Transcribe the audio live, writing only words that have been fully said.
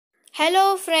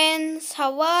Hello friends,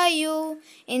 how are you?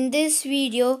 In this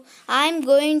video, I'm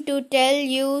going to tell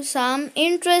you some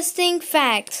interesting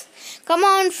facts. Come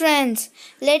on friends,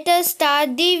 let us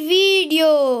start the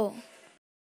video.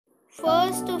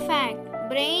 First fact,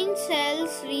 brain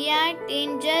cells react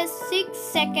in just 6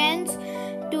 seconds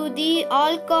to the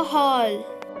alcohol.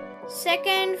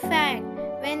 Second fact,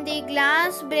 when the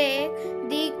glass breaks,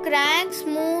 the cracks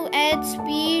move at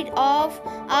speed of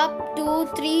up to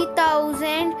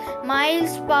 3000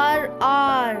 miles per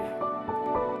hour.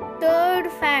 Third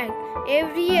fact,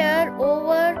 every year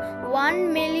over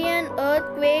 1 million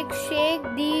earthquakes shake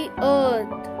the earth.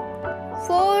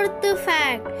 Fourth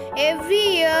fact,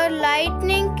 every year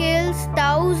lightning kills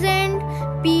 1,000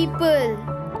 people.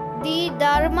 The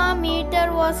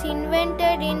thermometer was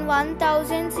invented in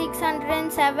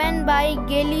 1607 by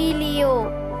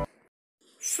Galileo.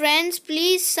 Friends,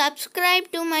 please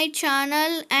subscribe to my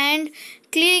channel and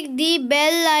click the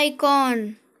bell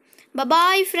icon. Bye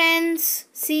bye friends.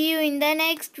 See you in the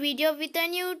next video with a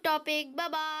new topic. Bye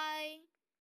bye.